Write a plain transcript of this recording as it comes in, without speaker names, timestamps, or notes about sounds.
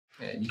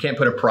And you can't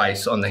put a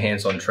price on the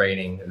hands-on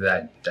training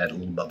that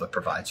Lil Bubba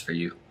provides for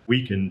you.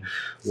 We can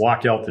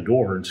walk out the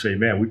door and say,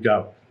 man, we've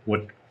got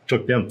what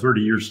took them 30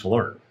 years to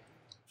learn.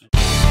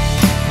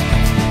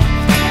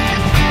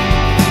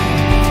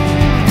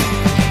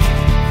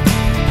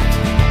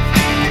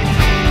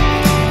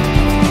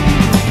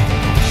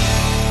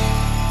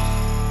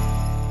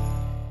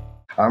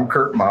 I'm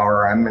Kurt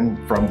Maurer.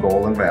 I'm from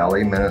Golden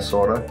Valley,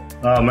 Minnesota.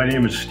 My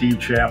name is Steve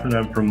Chapman.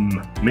 I'm from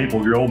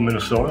Maple Grove,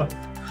 Minnesota,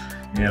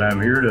 and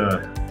I'm here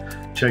to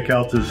check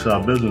out this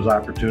business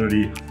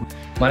opportunity.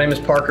 My name is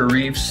Parker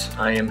Reeves.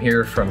 I am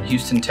here from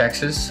Houston,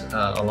 Texas,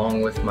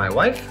 along with my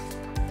wife.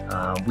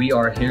 We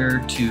are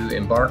here to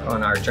embark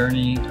on our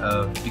journey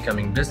of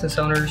becoming business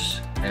owners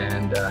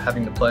and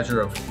having the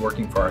pleasure of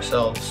working for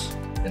ourselves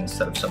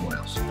instead of someone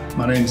else.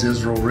 My name is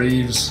Israel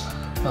Reeves.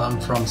 I'm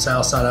from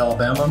Southside,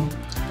 Alabama.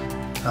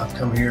 I've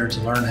come here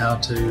to learn how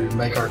to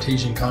make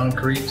artesian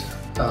concrete,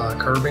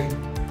 curbing,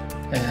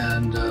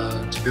 and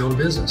to build a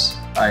business.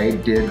 I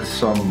did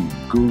some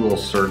Google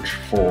search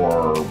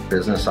for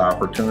business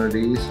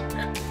opportunities.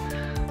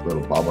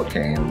 Lil Bubba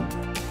came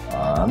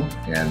on,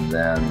 and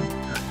then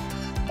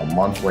a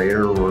month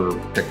later we're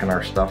picking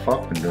our stuff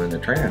up and doing the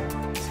training.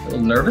 A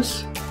little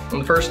nervous on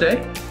the first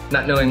day,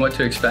 not knowing what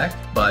to expect,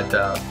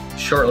 but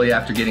shortly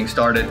after getting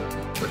started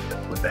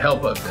with the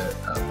help of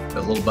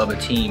the Lil Bubba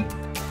team,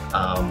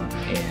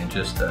 and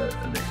just a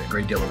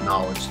great deal of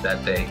knowledge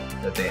that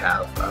they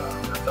have,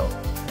 I felt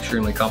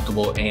extremely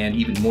comfortable and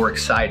even more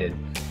excited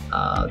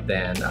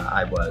than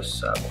I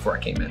was before I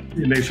came in.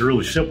 It makes it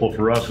really simple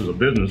for us as a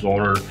business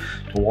owner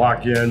to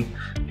walk in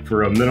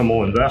for a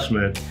minimal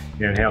investment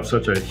and have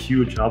such a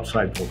huge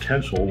upside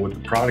potential with the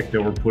product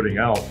that we're putting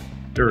out.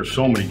 There are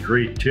so many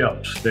great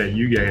tips that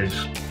you guys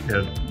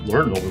have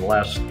learned over the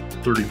last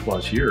 30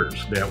 plus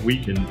years that we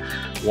can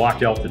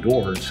walk out the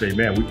door and say,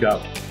 man, we've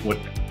got what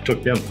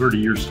took them 30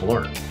 years to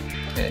learn.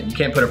 And you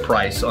can't put a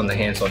price on the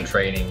hands-on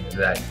training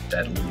that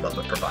Lil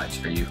Bubba provides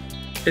for you.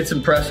 It's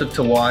impressive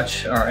to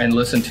watch and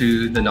listen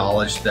to the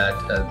knowledge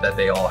that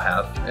they all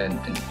have, and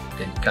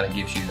it kind of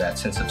gives you that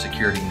sense of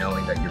security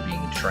knowing that you're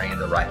being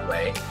trained the right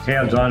way.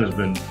 Hands-on has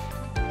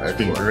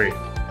been great.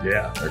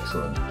 Yeah.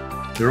 Excellent.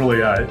 It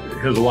really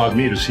has allowed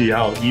me to see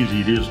how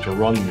easy it is to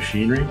run the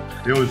machinery.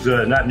 It was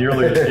not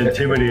nearly as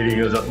intimidating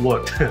as it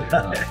looked.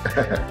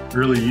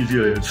 Really easy,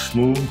 it's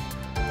smooth.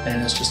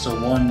 And it's just a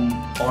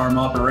one-arm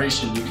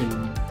operation. You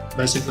can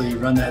basically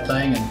run that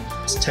thing,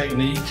 and it's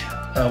technique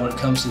when it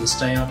comes to the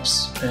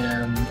stamps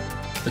and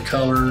the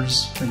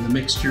colors and the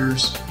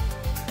mixtures.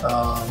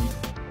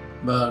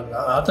 But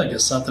I think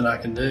it's something I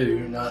can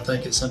do, and I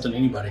think it's something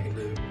anybody can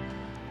do.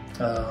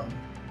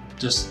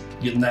 Just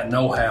getting that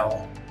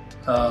know-how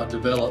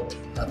developed,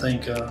 I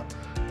think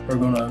we're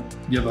going to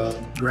give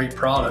a great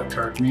product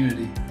to our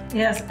community.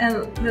 Yes,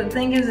 and the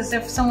thing is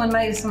if someone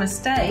makes a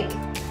mistake,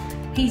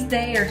 he's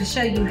there to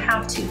show you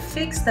how to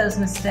fix those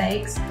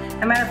mistakes. As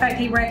a matter of fact,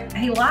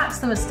 he likes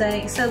the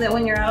mistake so that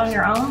when you're out on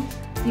your own,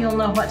 you'll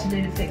know what to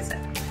do to fix it.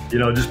 You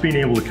know, just being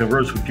able to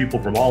converse with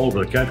people from all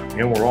over the country,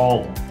 and we're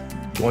all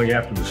going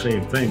after the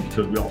same thing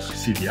because we all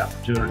see the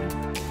opportunity.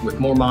 With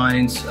more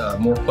minds,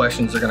 more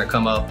questions are going to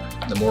come up.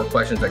 The more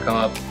questions that come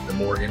up, the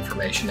more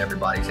information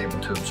everybody's able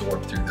to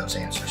absorb through those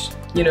answers.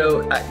 You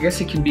know, I guess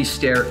it can be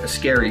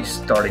scary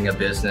starting a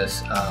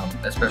business,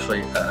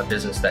 especially a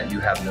business that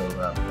you have no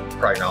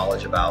prior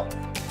knowledge about.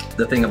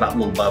 The thing about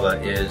Lil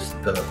Bubba is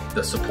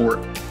the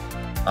support.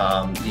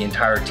 The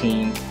entire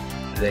team,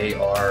 they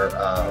are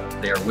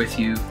with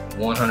you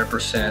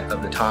 100%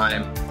 of the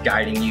time,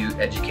 guiding you,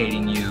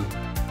 educating you,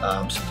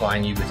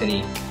 supplying you with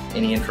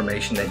any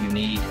information that you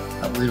need.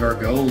 I believe our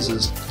goals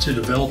is to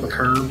develop a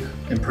curb,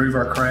 improve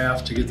our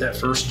craft, to get that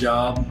first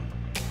job.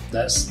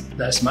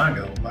 That's my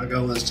goal. My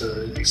goal is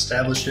to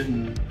establish it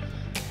and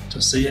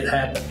to see it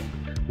happen.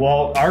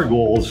 Well, our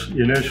goals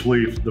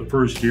initially, the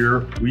first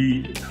year,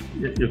 we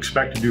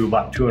expect to do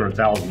about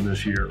 $200,000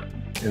 this year.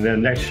 And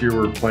then next year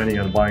we're planning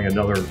on buying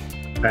another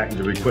package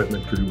of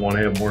equipment because we want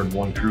to have more than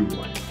one crew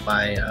going.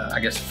 My, I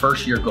guess,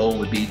 first year goal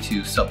would be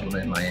to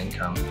supplement my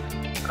income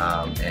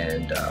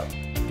and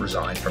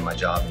resign from my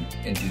job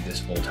and do this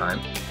full time.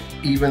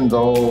 Even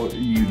though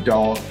you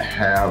don't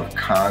have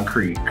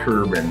concrete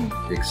curbing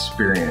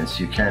experience,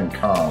 you can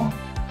come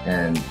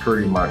and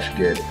pretty much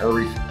get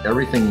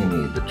everything you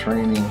need: the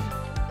training,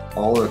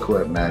 all the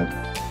equipment,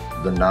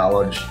 the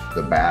knowledge,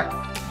 the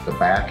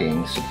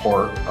backing,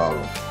 support of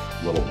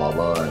Lil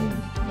Bubba and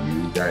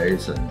you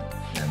guys, and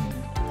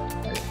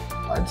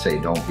I'd say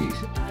don't be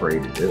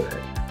afraid to do it.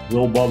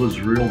 Lil Bubba's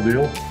the real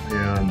deal,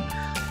 and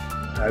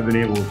I've been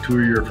able to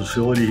tour your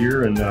facility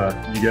here, and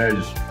you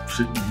guys,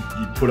 you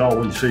put out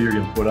what you say you're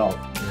going to put out,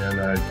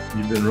 and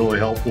you've been really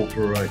helpful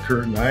for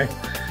Kurt and I,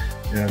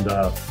 and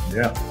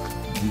yeah,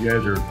 you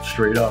guys are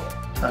straight up.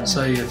 I'd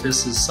say if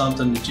this is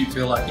something that you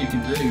feel like you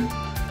can do,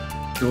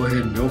 go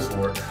ahead and go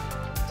for it.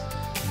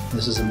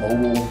 This is a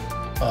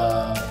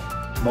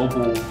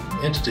mobile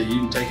entity. You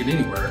can take it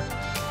anywhere,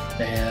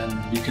 and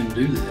you can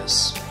do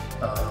this.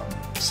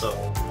 So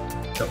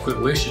don't quit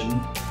wishing.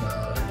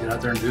 Get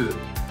out there and do it.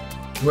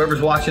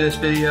 whoever's watching this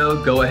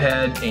video, go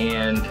ahead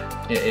and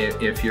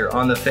if you're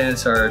on the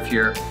fence or if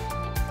you're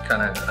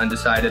kind of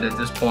undecided at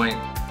this point,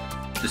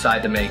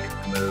 decide to make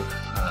a move.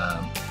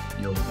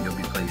 You'll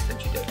be pleased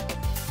that you did.